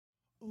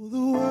Oh,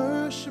 the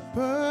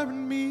worshiper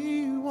in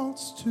me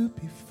wants to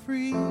be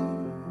free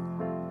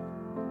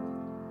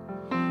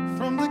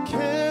from the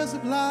cares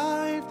of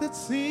life that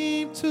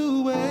seem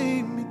to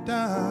weigh me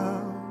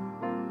down.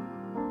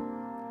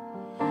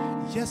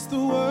 Yes, the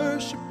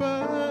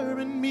worshiper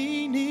in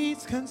me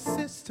needs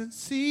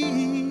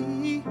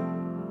consistency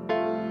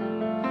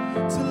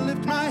to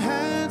lift my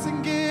hands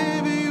and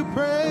give you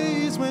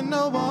praise when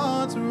no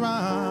one's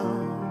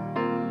around.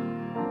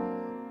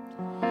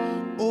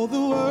 Oh,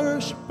 the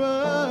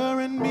worshiper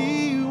in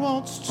me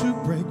wants to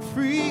break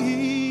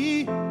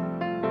free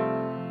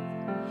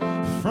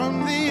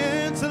from the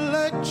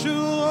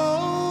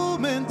intellectual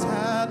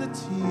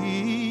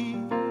mentality.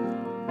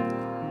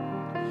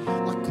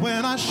 Like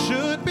when I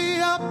should be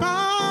up,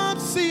 I'm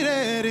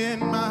seated in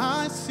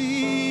my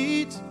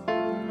seat.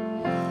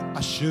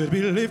 I should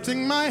be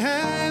lifting my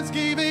hands,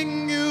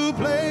 giving you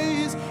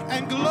praise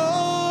and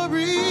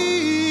glory.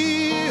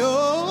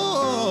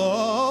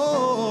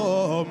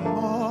 Oh,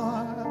 more.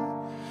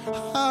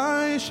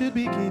 I should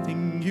be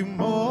giving you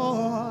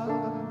more.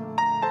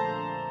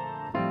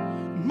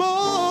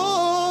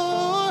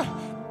 More.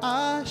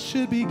 I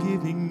should be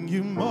giving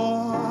you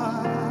more.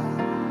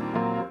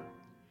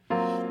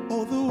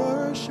 Oh, the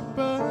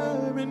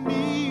worshiper in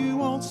me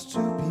wants to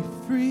be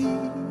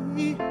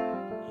free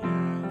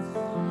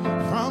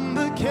from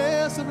the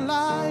cares of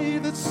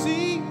life that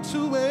seem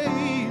to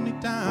weigh me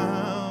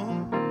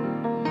down.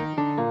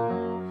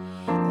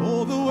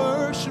 Oh, the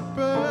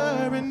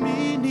worshiper in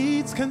me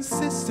needs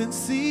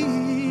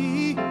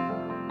consistency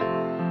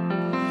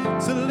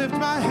to lift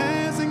my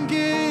hands and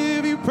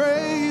give you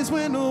praise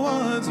when no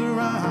one's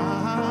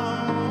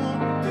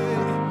around. Hey.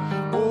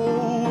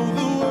 Oh,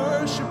 the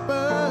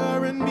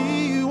worshiper in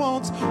me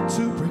wants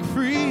to break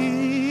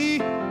free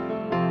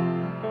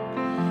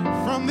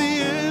from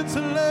the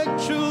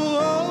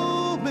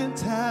intellectual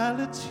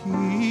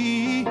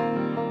mentality.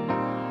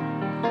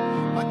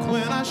 Like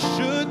when I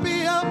should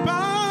be up,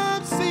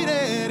 I'm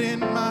seated in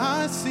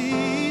my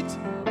seat.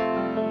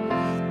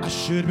 I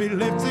should be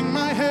lifting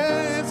my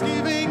hands,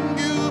 giving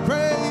you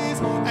praise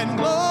and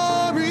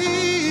glory.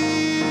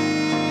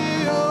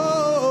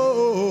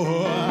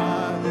 Oh,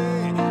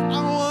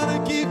 I want to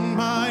give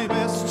my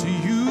best to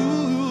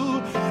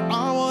you.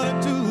 I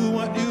want to do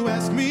what you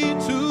ask me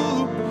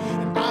to.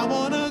 And I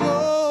want to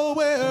go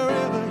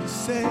wherever you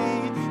say.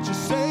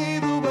 Just say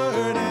the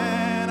word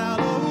and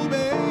I'll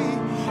obey.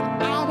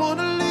 I want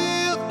to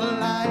live a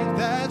life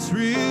that's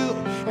real.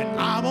 And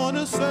I want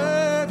to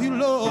serve you,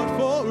 Lord,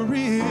 for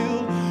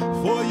real.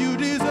 For you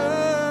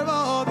deserve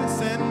all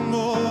this and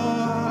more.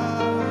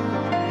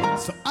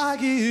 So I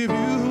give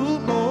you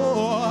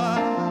more.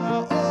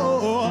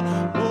 Oh,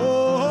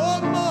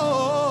 more,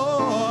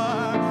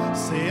 more.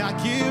 Say I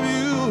give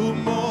you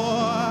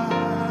more.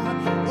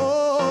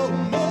 Oh,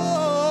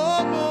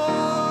 more,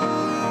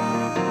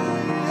 more.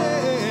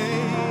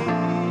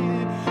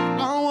 Yeah.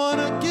 I want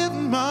to give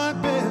my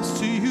best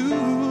to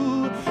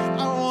you.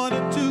 I want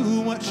to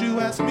do what you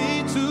ask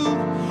me to.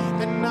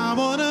 And I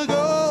want to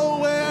go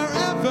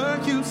wherever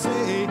you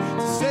say.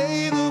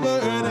 Say the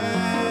word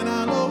and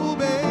I'll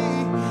obey.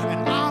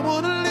 And I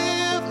want to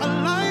live a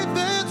life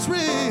that's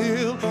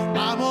real.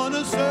 I want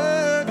to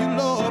serve you,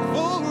 Lord,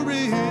 for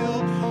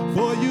real.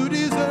 For you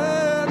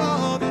deserve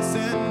all this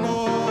and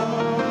more.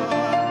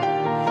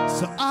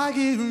 So I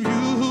give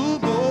you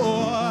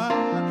more.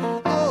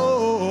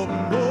 Oh,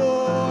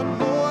 more,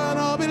 more. And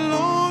all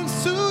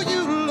belongs to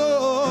you,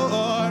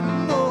 Lord.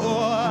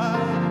 More.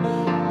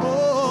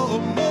 Oh,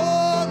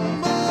 more,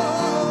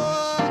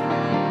 more.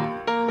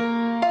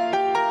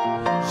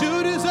 You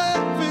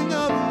deserving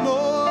of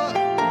more.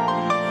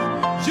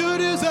 You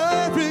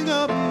deserving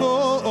of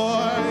more.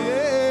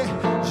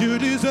 Yeah. You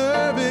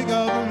deserving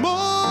of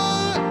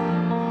more.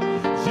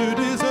 You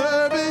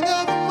deserving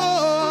of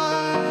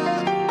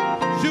more.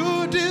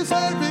 You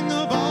deserving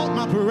of all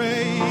my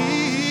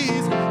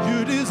praise.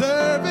 You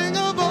deserving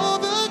of all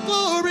the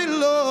glory,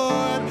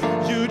 Lord.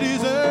 You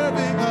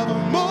deserving of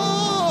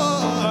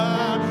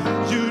more.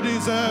 You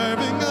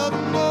deserving of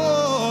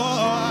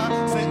more.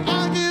 Say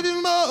I give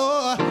you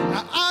more.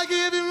 I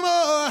give you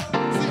more.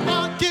 Say I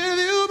give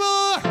you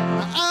more.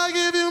 I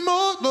give you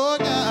more, Lord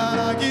God.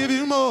 I give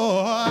you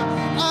more.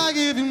 I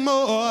give you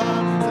more.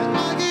 Say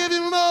I give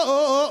you more. I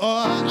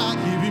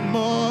give you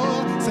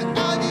more. Say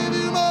I give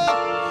you more.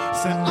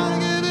 Say I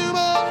give you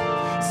more.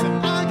 Say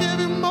I give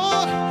you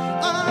more.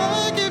 I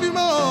give you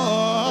more. I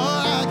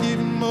give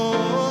you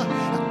more.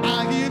 I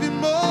give you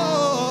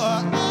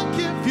more. I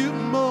give you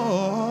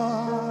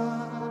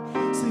more.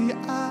 See,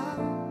 I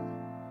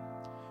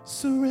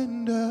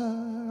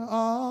surrender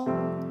all.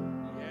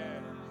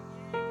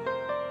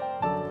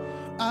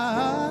 I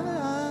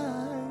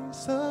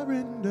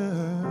surrender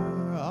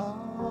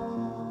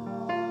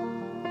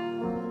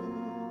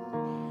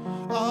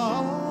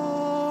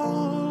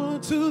all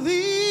to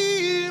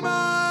thee,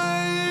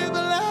 my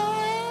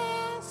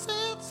blessed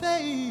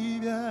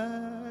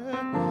Savior.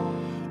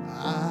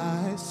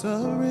 I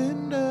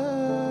surrender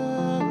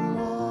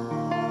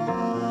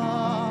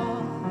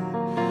all.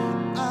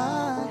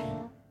 I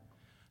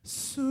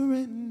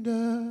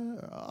surrender.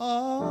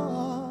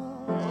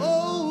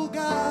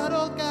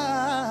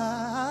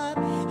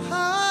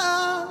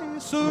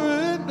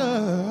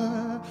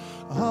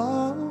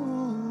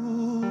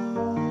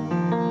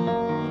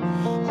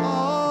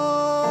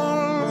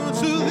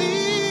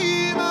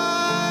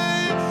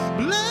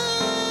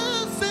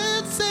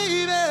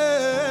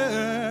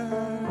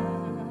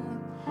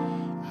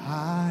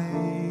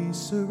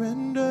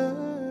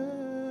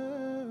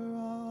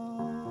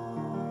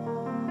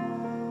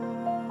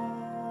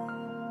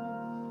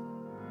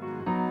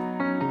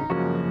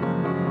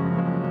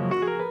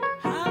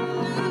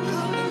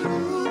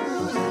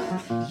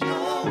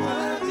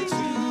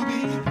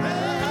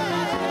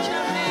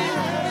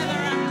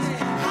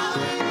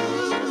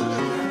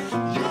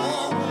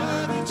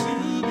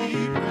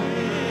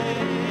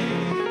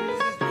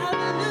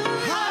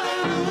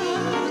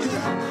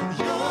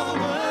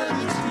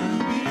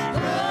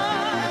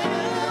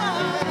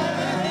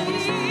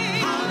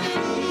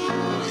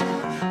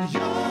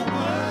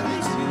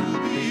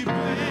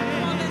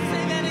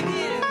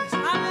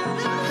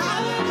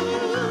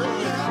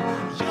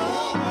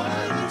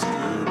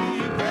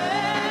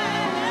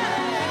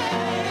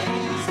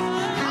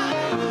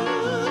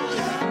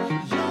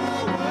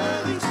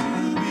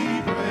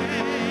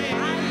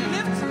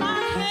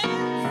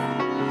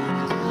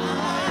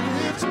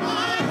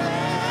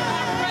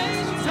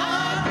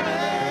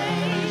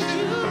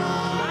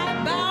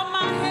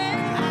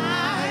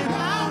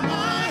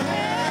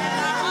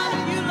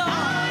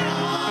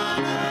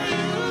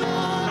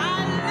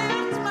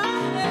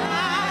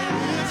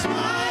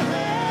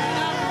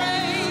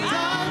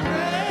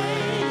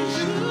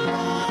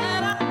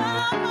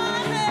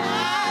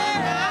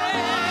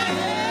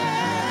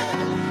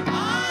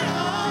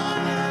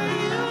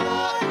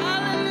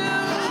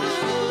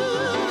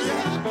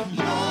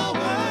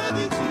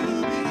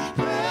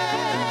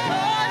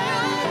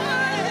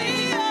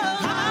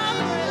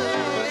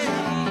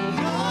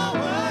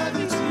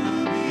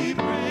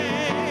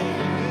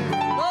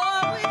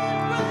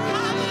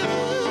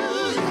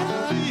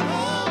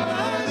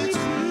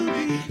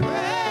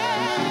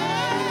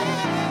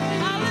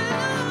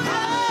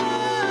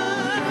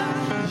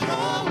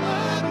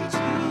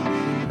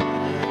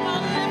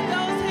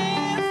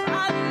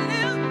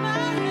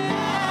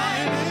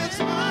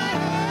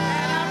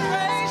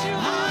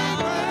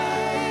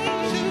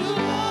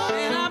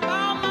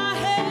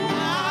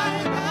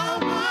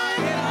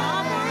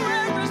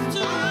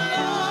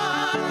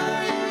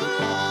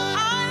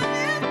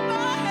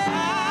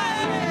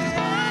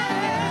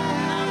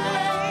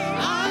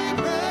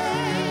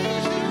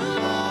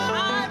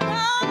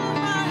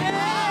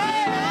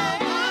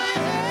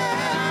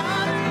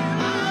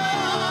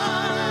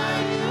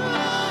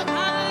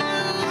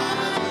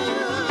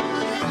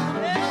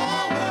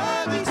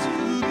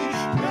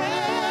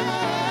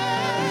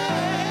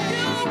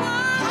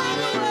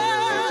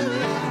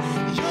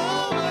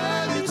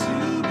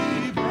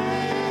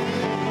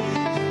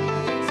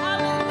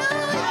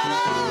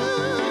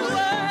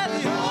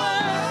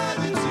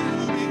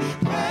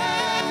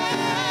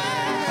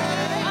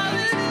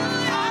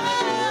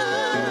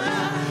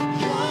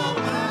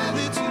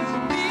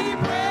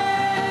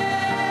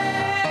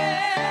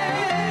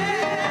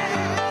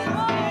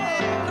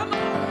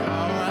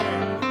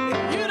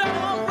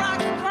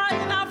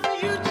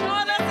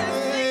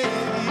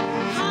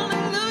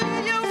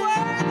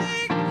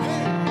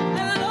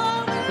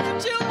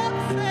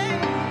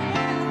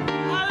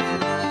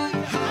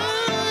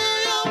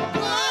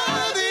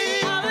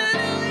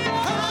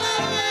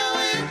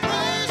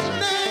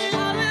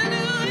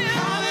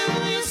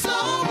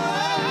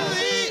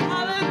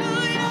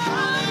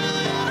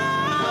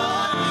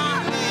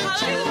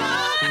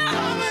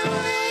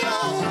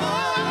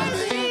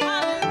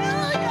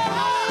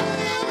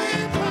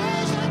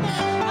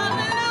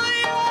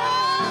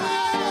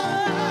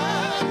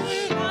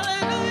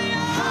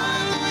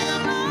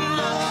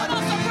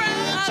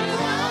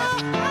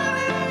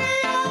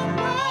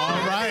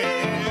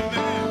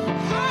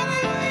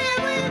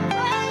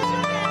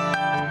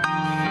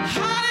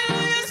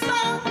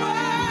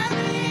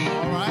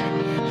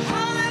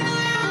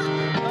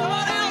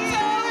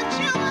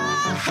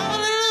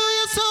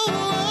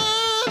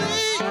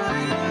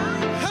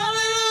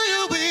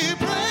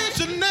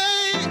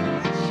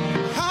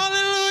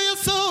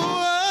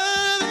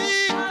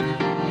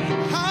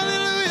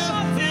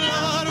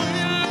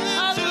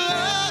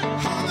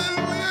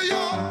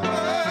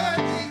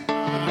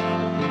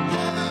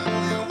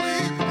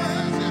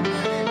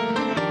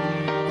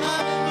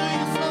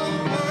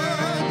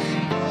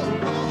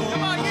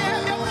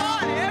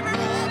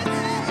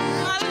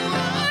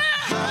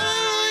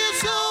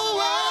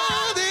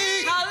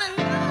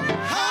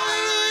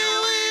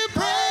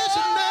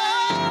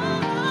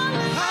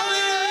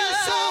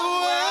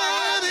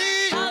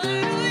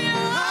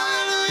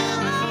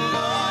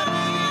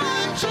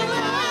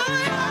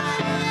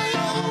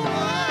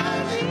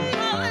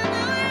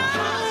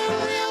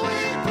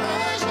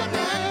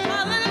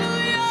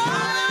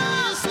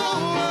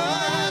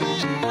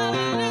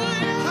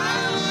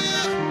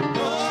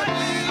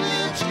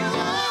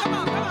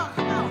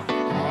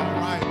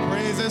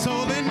 his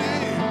holy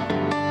name.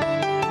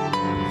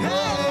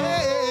 Hey,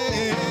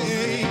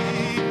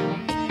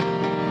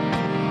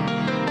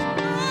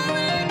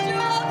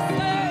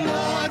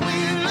 Lord, we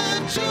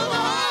lift you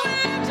up.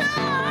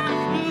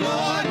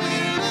 Lord, we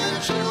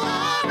lift you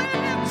up.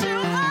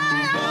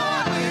 Lord,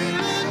 we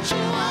lift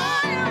you up.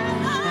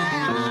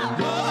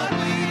 Lord,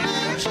 we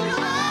lift you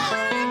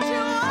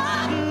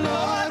up.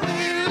 Lord,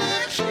 we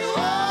lift you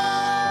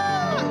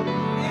up.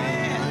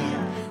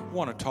 I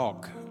want to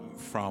talk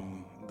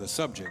from the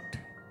subject,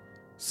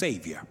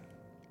 Savior.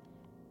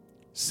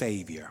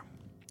 Savior.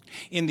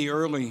 In the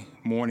early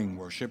morning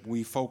worship,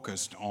 we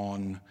focused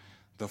on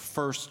the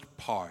first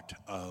part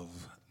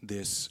of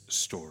this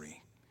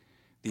story,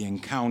 the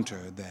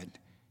encounter that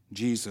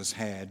Jesus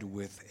had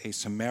with a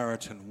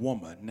Samaritan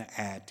woman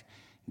at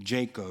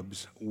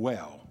Jacob's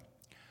well.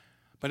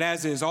 But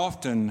as is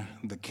often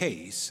the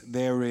case,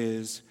 there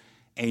is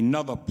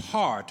another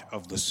part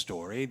of the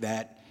story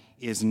that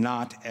is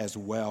not as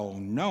well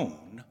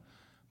known,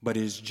 but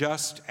is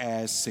just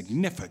as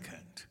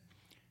significant.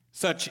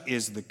 Such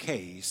is the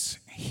case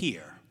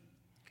here.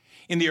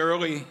 In the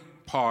early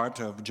part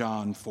of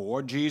John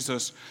 4,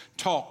 Jesus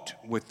talked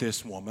with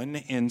this woman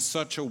in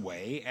such a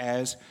way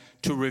as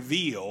to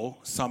reveal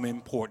some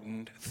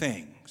important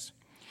things.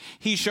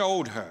 He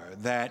showed her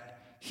that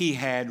he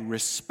had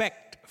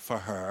respect for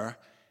her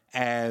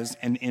as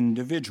an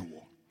individual.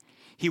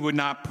 He would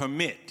not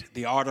permit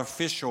the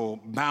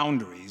artificial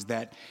boundaries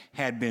that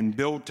had been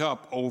built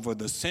up over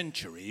the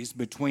centuries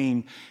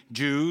between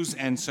Jews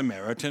and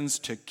Samaritans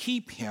to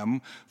keep him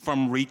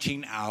from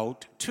reaching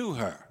out to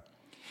her.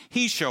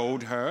 He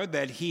showed her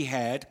that he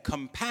had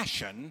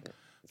compassion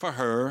for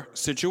her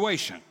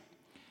situation,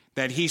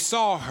 that he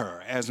saw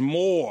her as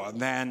more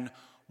than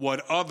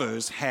what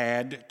others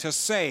had to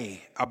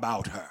say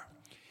about her.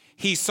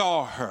 He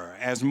saw her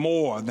as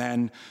more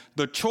than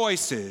the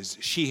choices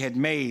she had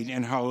made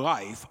in her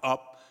life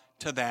up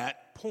to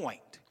that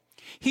point.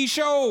 He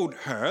showed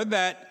her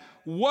that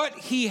what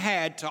he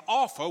had to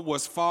offer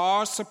was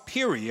far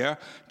superior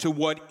to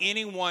what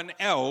anyone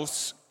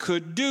else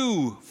could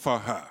do for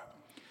her.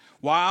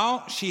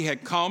 While she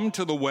had come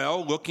to the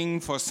well looking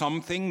for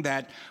something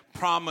that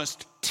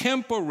promised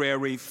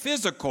temporary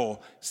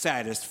physical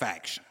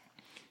satisfaction,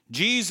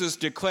 Jesus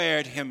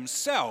declared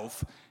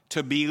himself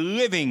to be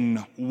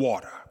living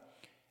water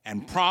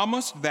and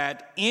promised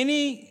that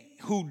any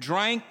who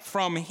drank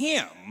from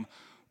him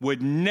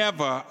would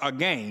never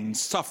again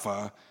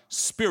suffer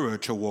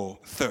spiritual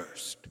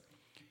thirst.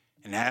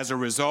 And as a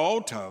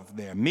result of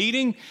their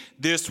meeting,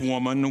 this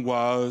woman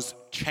was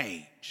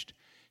changed.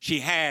 She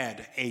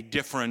had a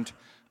different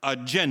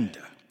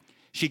agenda.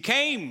 She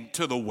came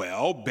to the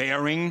well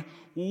bearing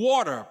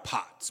water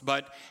pots,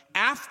 but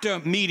after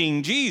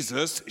meeting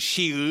Jesus,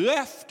 she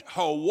left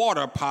her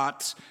water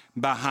pots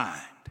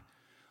behind.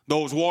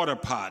 Those water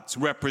pots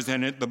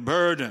represented the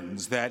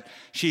burdens that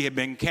she had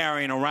been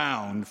carrying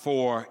around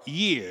for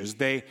years.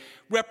 They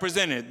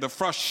represented the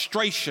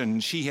frustration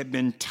she had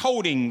been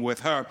toting with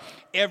her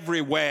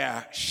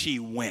everywhere she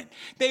went.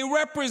 They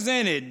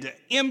represented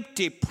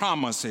empty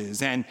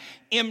promises and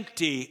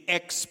empty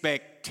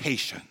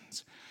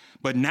expectations.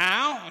 But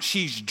now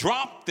she's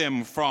dropped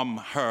them from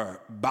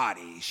her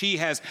body. She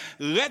has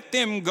let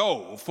them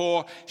go,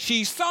 for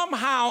she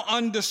somehow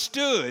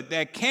understood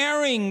that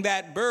carrying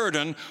that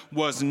burden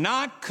was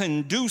not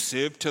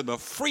conducive to the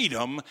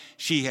freedom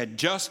she had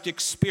just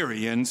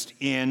experienced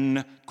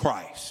in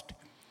Christ.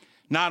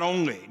 Not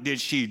only did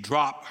she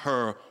drop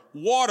her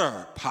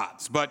water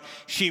pots, but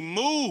she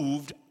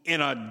moved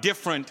in a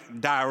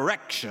different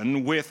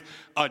direction with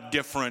a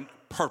different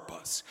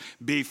purpose.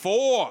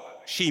 Before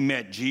she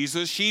met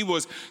Jesus, she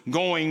was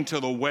going to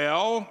the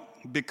well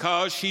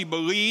because she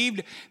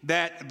believed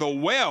that the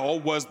well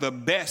was the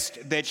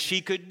best that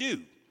she could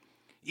do.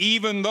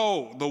 Even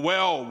though the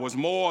well was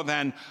more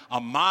than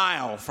a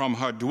mile from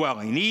her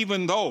dwelling,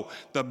 even though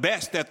the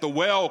best that the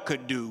well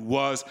could do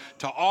was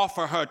to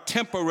offer her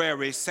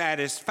temporary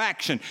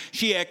satisfaction,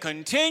 she had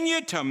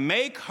continued to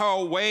make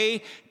her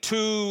way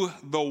to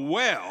the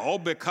well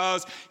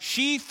because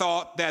she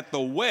thought that the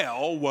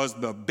well was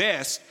the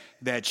best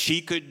that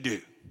she could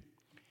do.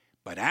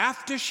 But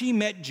after she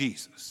met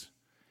Jesus,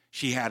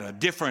 she had a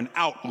different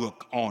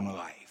outlook on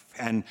life.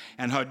 And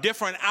her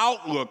different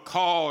outlook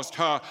caused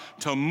her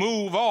to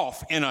move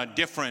off in a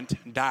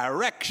different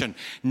direction.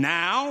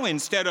 Now,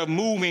 instead of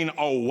moving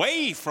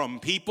away from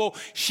people,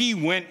 she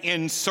went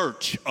in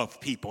search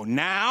of people.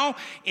 Now,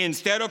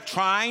 instead of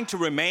trying to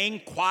remain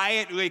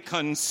quietly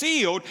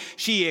concealed,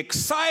 she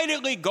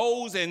excitedly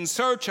goes in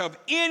search of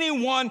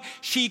anyone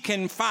she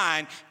can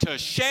find to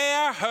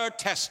share her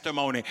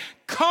testimony.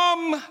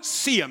 Come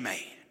see a man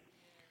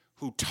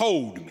who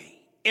told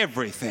me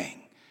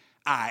everything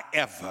I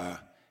ever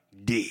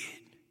did.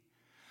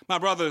 My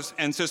brothers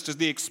and sisters,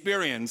 the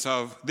experience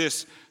of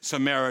this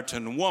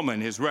Samaritan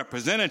woman is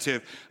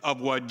representative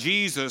of what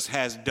Jesus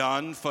has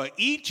done for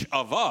each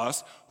of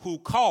us who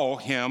call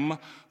him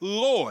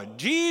Lord.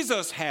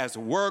 Jesus has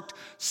worked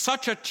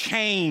such a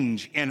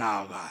change in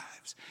our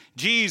lives.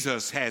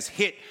 Jesus has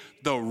hit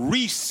the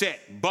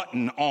reset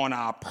button on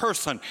our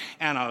person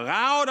and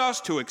allowed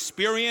us to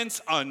experience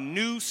a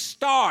new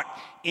start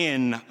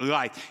in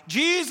life.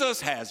 Jesus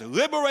has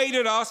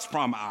liberated us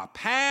from our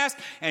past,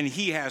 and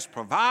he has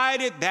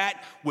provided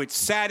that which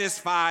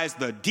satisfies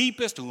the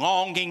deepest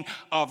longing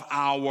of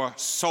our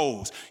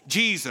souls.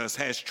 Jesus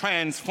has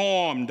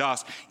transformed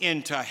us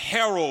into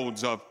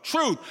heralds of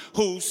truth,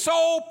 whose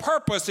sole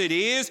purpose it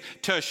is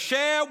to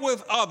share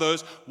with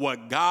others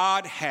what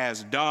God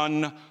has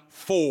done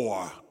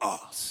for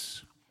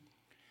us.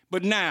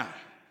 But now,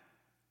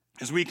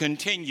 as we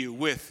continue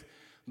with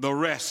the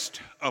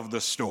rest of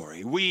the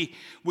story,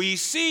 we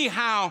see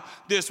how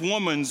this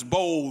woman's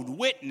bold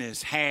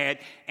witness had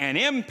an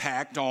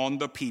impact on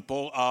the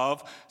people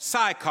of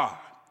Sychar.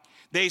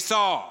 They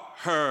saw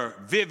her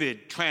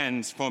vivid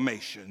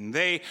transformation.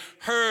 They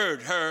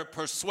heard her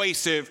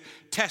persuasive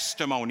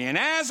testimony. And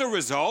as a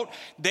result,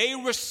 they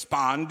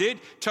responded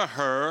to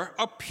her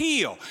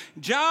appeal.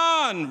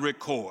 John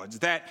records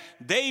that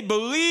they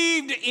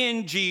believed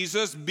in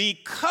Jesus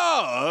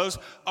because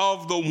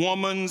of the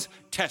woman's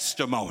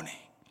testimony.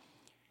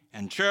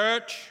 And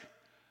church,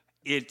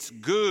 it's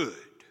good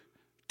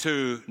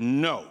to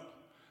know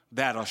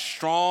that a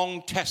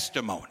strong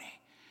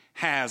testimony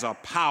has a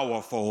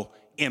powerful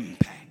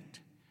impact.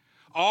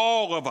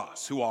 All of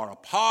us who are a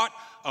part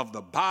of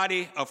the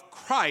body of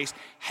Christ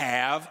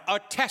have a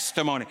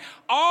testimony.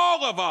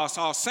 All of us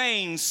are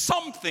saying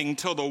something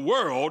to the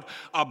world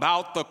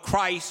about the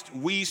Christ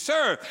we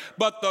serve.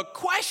 But the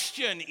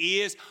question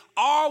is,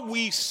 are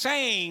we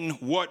saying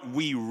what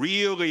we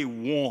really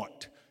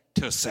want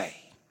to say?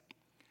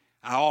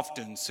 I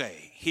often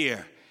say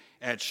here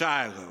at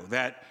Shiloh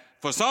that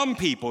for some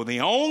people,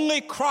 the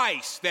only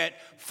Christ that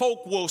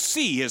folk will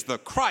see is the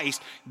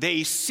Christ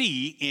they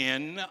see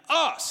in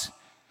us.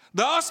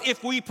 Thus,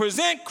 if we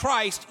present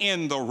Christ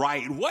in the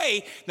right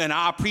way, then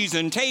our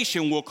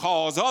presentation will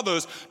cause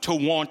others to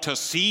want to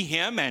see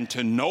him and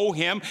to know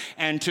him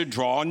and to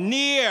draw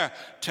near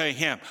to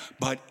him.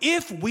 But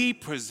if we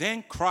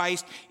present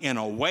Christ in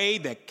a way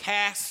that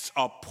casts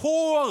a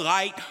poor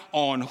light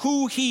on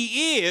who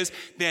he is,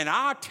 then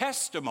our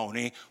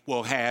testimony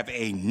will have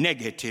a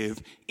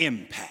negative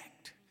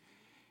impact.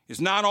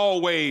 It's not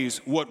always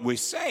what we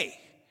say,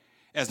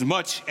 as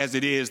much as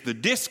it is the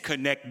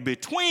disconnect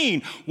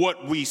between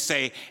what we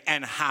say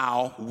and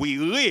how we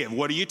live.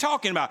 What are you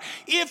talking about?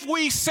 If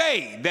we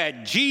say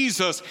that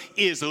Jesus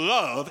is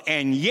love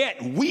and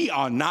yet we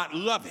are not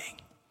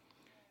loving,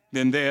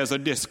 then there's a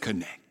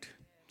disconnect.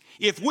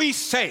 If we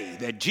say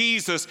that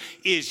Jesus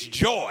is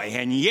joy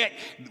and yet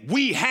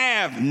we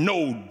have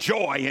no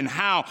joy in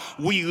how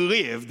we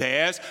live,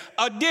 there's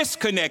a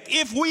disconnect.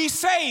 If we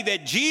say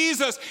that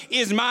Jesus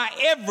is my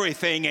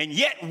everything and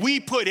yet we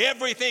put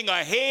everything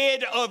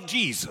ahead of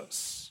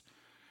Jesus,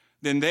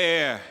 then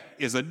there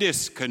is a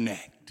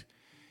disconnect.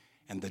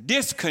 And the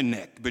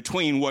disconnect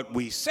between what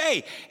we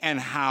say and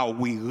how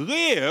we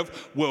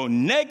live will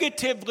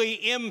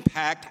negatively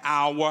impact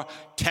our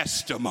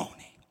testimony.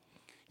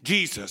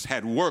 Jesus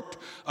had worked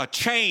a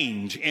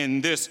change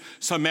in this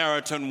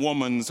Samaritan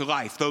woman's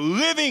life. The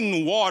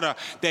living water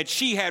that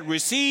she had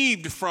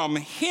received from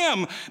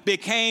him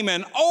became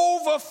an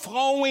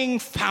overflowing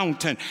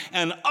fountain,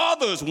 and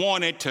others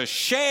wanted to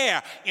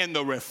share in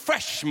the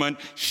refreshment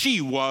she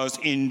was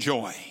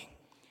enjoying.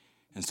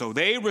 And so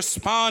they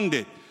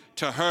responded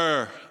to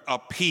her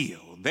appeal.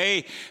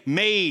 They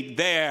made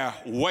their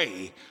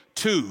way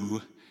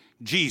to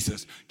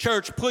Jesus.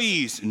 Church,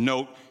 please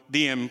note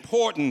the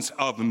importance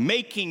of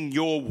making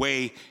your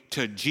way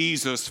to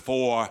Jesus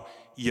for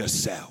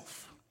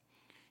yourself.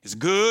 It's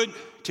good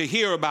to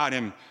hear about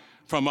him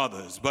from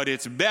others, but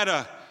it's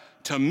better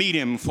to meet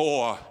him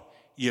for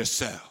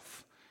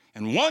yourself.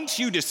 And once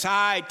you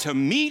decide to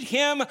meet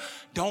him,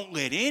 don't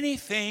let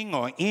anything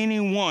or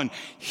anyone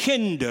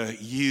hinder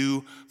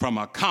you from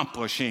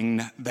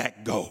accomplishing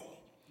that goal.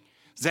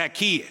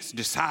 Zacchaeus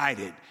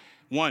decided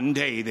one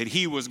day that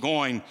he was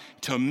going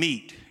to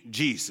meet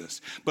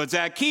Jesus. But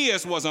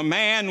Zacchaeus was a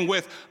man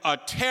with a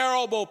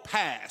terrible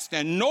past,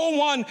 and no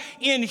one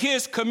in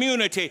his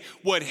community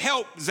would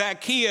help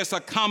Zacchaeus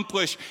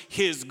accomplish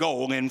his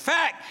goal. In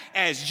fact,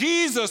 as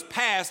Jesus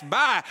passed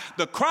by,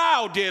 the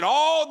crowd did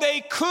all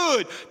they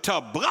could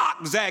to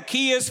block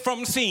Zacchaeus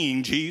from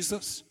seeing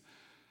Jesus.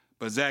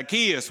 But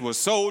Zacchaeus was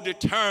so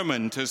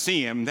determined to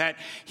see him that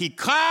he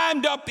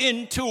climbed up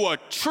into a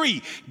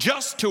tree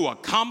just to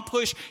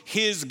accomplish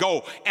his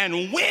goal.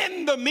 And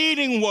when the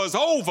meeting was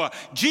over,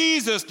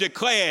 Jesus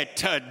declared,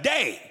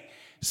 "Today,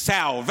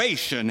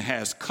 salvation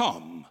has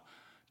come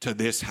to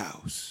this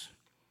house."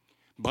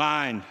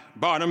 Blind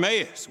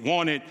Bartimaeus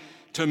wanted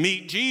to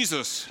meet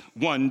Jesus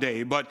one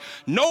day, but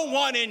no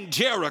one in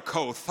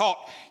Jericho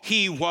thought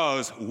he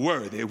was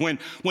worthy. When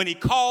he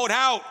called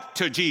out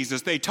to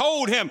Jesus, they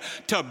told him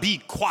to be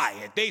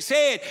quiet. They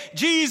said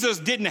Jesus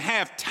didn't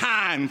have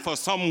time for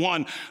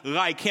someone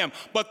like him.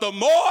 But the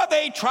more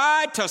they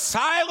tried to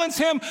silence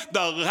him,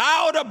 the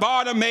louder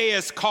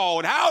Bartimaeus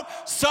called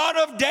out, "Son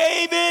of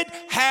David,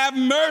 have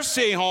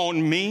mercy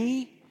on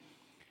me."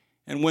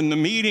 And when the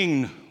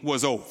meeting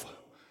was over,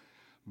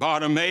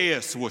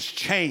 Bartimaeus was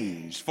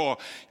changed, for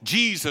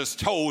Jesus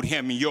told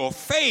him, "Your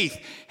faith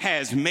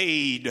has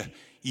made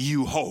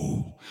you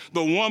whole."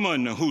 The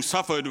woman who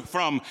suffered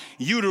from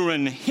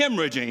uterine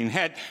hemorrhaging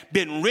had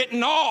been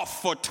written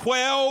off for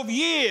 12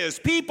 years.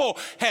 People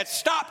had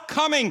stopped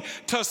coming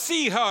to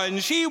see her,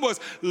 and she was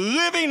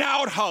living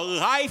out her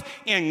life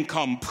in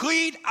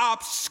complete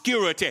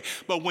obscurity.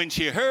 But when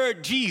she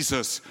heard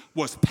Jesus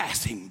was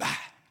passing by,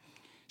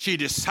 she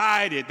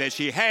decided that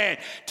she had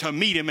to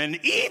meet him. And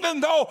even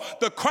though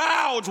the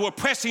crowds were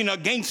pressing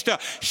against her,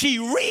 she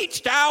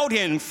reached out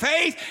in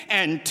faith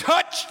and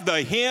touched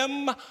the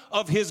hem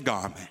of his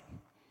garment.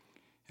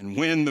 And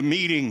when the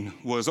meeting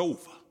was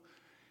over,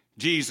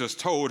 Jesus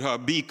told her,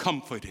 "Be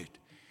comforted.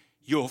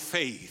 Your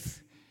faith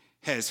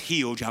has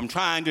healed you." I'm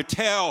trying to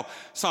tell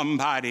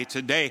somebody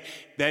today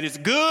that it's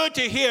good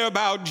to hear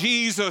about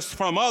Jesus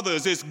from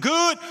others. It's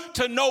good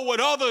to know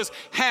what others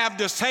have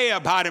to say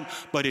about him,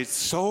 but it's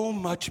so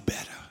much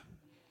better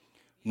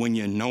when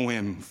you know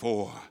him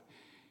for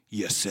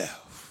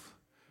yourself.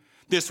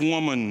 This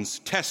woman's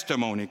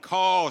testimony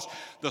caused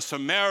the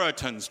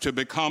Samaritans to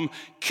become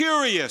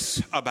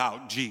curious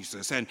about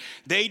Jesus, and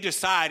they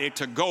decided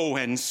to go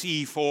and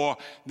see for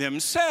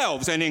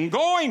themselves. And in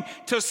going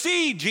to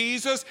see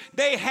Jesus,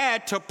 they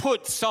had to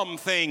put some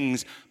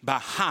things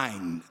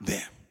behind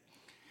them.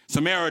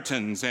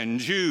 Samaritans and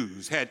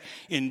Jews had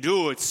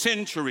endured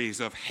centuries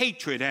of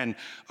hatred and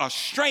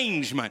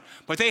estrangement,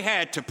 but they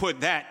had to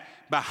put that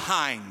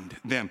behind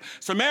them.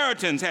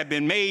 Samaritans had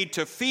been made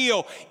to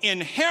feel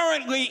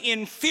inherently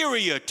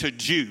inferior to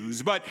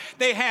Jews, but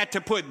they had to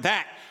put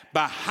that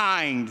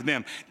behind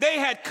them. They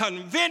had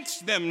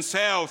convinced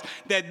themselves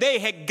that they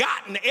had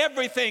gotten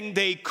everything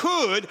they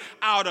could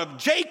out of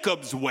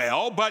Jacob's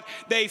well, but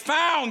they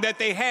found that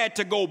they had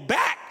to go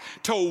back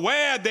to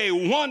where they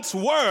once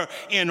were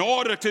in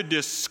order to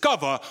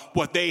discover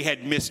what they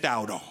had missed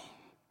out on.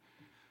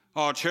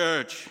 Our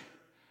church,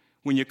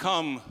 when you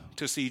come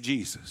to see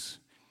Jesus,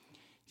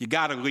 you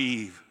got to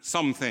leave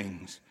some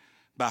things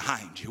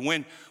behind you.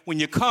 When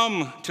you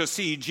come to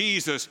see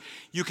Jesus,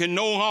 you can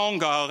no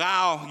longer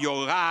allow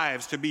your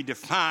lives to be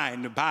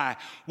defined by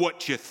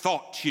what you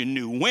thought you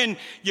knew. When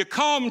you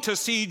come to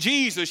see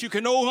Jesus, you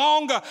can no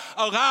longer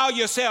allow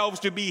yourselves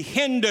to be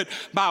hindered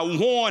by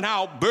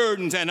worn-out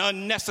burdens and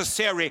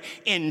unnecessary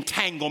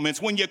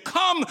entanglements. When you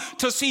come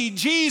to see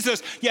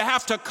Jesus, you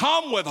have to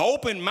come with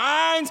open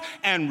minds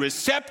and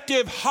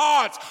receptive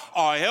hearts,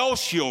 or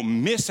else you'll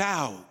miss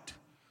out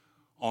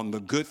on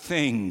the good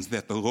things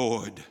that the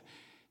Lord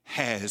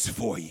has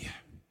for you.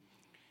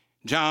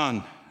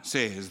 John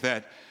says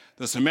that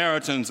the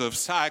Samaritans of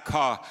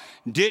Sychar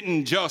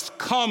didn't just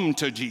come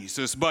to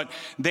Jesus, but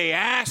they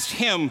asked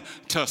him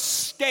to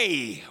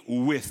stay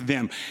with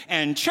them.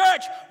 And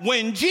church,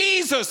 when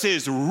Jesus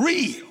is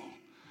real,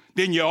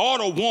 then you ought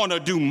to want to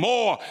do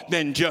more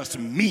than just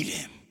meet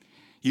him.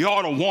 You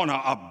ought to want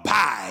to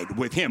abide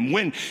with him.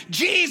 When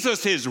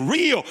Jesus is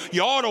real,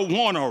 you ought to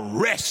want to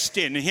rest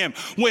in him.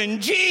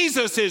 When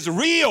Jesus is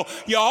real,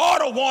 you ought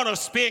to want to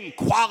spend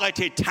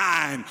quality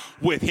time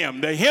with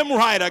him. The hymn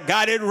writer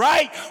got it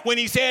right when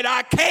he said,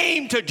 "I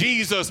came to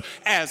Jesus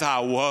as I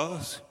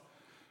was,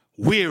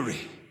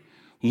 weary,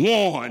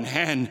 worn,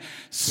 and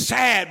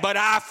sad, but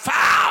I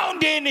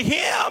found in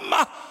him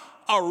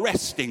a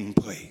resting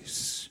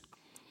place,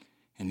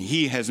 and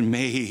he has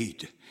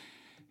made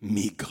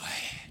me glad."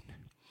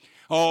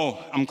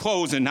 Oh, I'm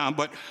closing now,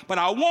 but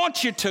I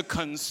want you to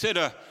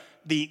consider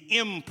the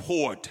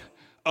import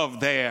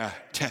of their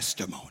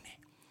testimony.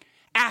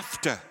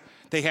 After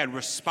they had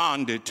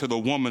responded to the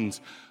woman's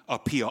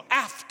appeal,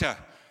 after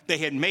they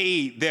had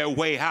made their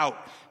way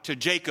out to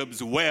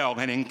Jacob's well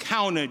and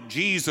encountered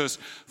Jesus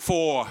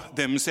for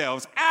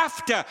themselves,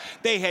 after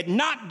they had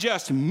not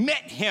just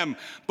met him,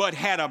 but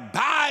had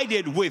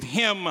abided with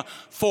him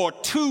for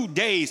 2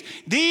 days,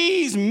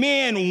 these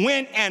men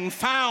went and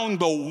found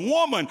the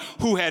woman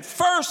who had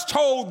first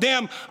told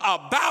them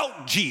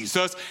about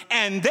Jesus,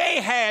 and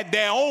they had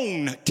their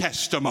own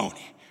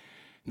testimony.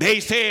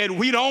 They said,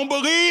 "We don't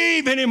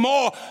believe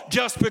anymore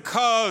just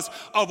because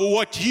of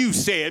what you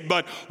said,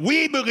 but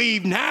we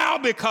believe now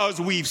because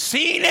we've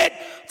seen it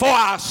for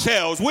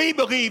ourselves. We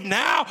believe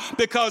now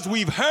because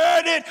we've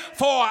heard it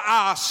for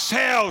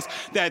ourselves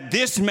that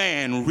this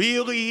man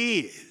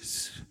really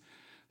is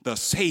the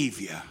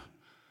Savior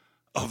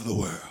of the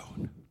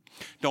world."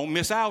 Don't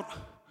miss out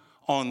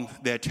on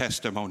their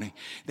testimony.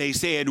 They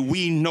said,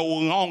 "We no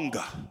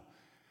longer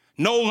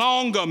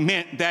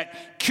meant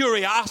that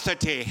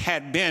curiosity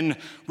had been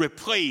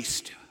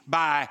replaced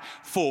by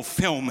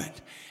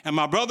fulfillment. And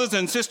my brothers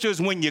and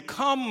sisters, when you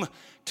come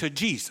to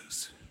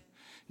Jesus,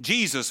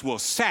 Jesus will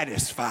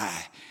satisfy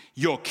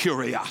your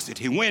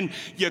curiosity. When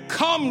you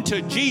come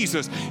to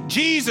Jesus,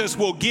 Jesus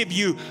will give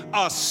you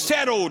a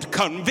settled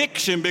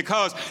conviction,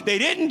 because they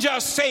didn't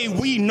just say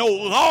we no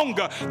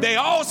longer, they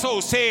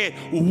also said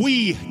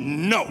we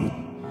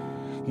know.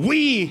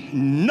 We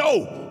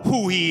know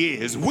who he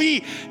is.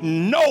 We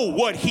know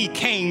what he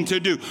came to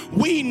do.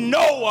 We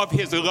know of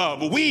his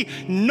love. We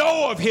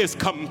know of his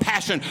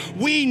compassion.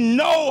 We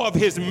know of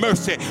his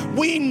mercy.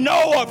 We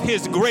know of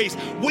his grace.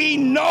 We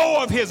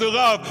know of his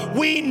love.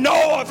 We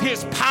know of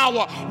his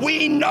power.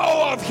 We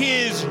know of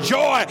his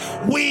joy.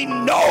 We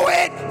know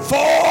it for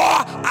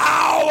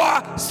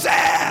ourselves.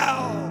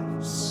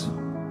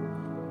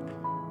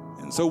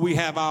 And so we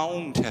have our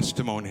own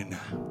testimony now.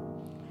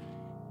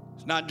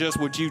 It's not just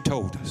what you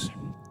told us.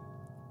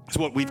 It's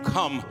what we've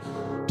come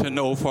to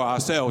know for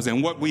ourselves.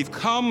 And what we've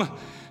come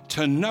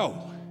to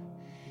know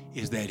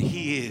is that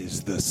he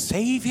is the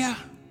Savior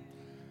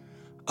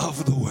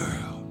of the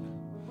world.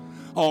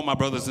 Oh, my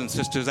brothers and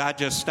sisters, I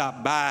just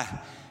stopped by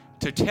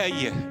to tell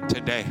you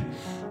today,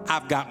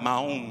 I've got my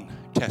own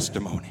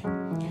testimony.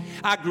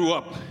 I grew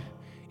up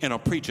in a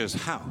preacher's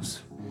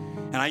house.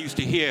 And I used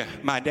to hear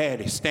my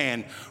daddy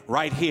stand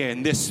right here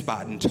in this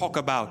spot and talk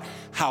about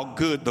how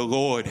good the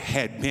Lord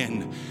had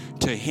been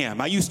to him.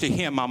 I used to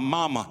hear my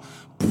mama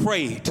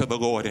pray to the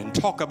Lord and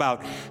talk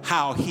about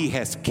how he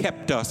has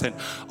kept us and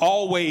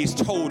always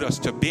told us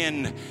to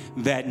bend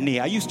that knee.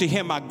 I used to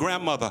hear my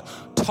grandmother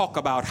talk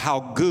about how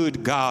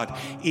good God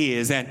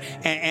is. And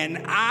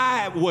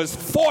I was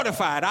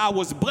fortified. I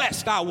was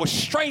blessed. I was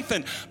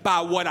strengthened by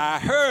what I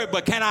heard.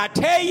 But can I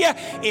tell you,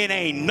 it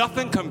ain't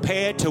nothing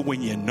compared to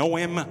when you know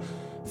him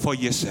for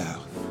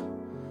yourself.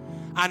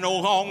 I no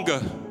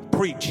longer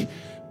preach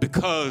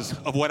because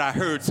of what I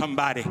heard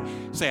somebody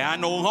say. I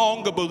no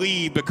longer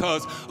believe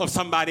because of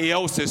somebody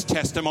else's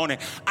testimony.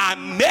 I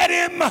met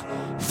him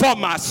for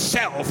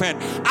myself,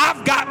 and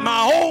I've got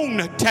my own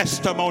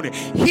testimony.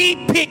 He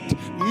picked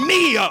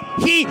me up.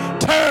 He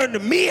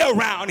turned me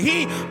around.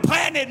 He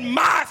planted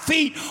my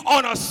feet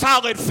on a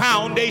solid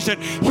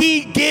foundation.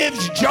 He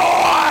gives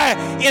joy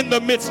in the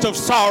midst of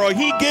sorrow.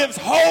 He gives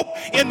hope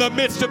in the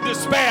midst of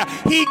despair.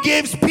 He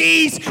gives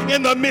peace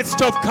in the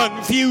midst of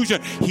confusion.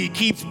 He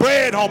keeps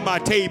bread on my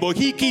table.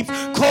 He keeps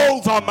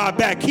clothes on my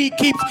back. He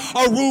keeps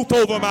a roof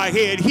over my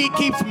head. He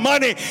keeps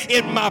money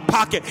in my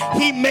pocket.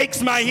 He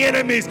makes my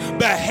enemies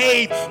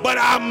behave. But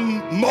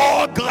I'm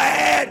more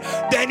glad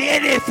than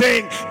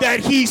anything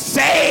that he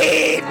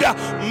saved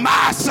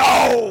my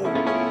soul.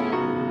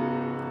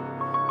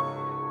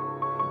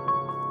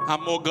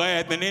 I'm more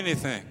glad than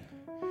anything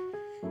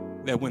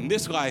that when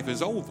this life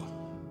is over,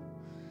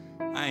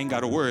 I ain't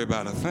got to worry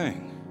about a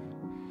thing.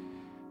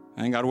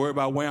 I ain't got to worry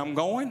about where I'm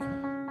going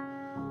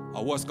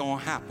or what's going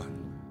to happen.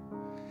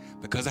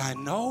 Because I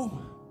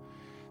know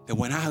that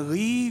when I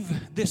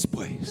leave this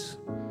place,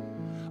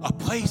 a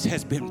place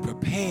has been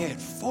prepared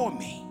for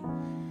me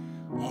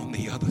on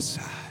the other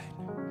side.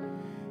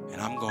 And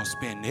I'm going to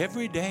spend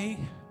every day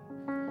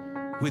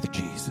with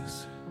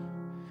Jesus.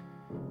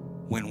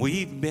 When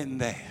we've been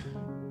there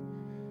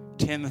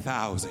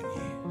 10,000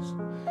 years,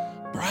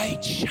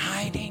 bright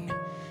shining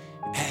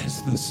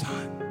as the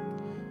sun,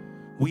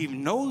 we've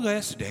no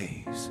less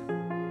days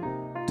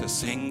to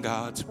sing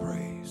God's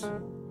praise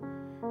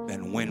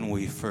than when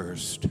we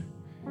first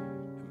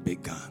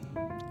begun.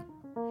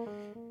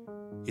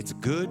 It's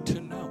good to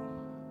know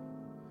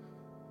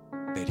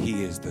that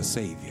he is the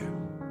Savior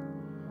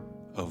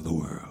of the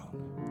world.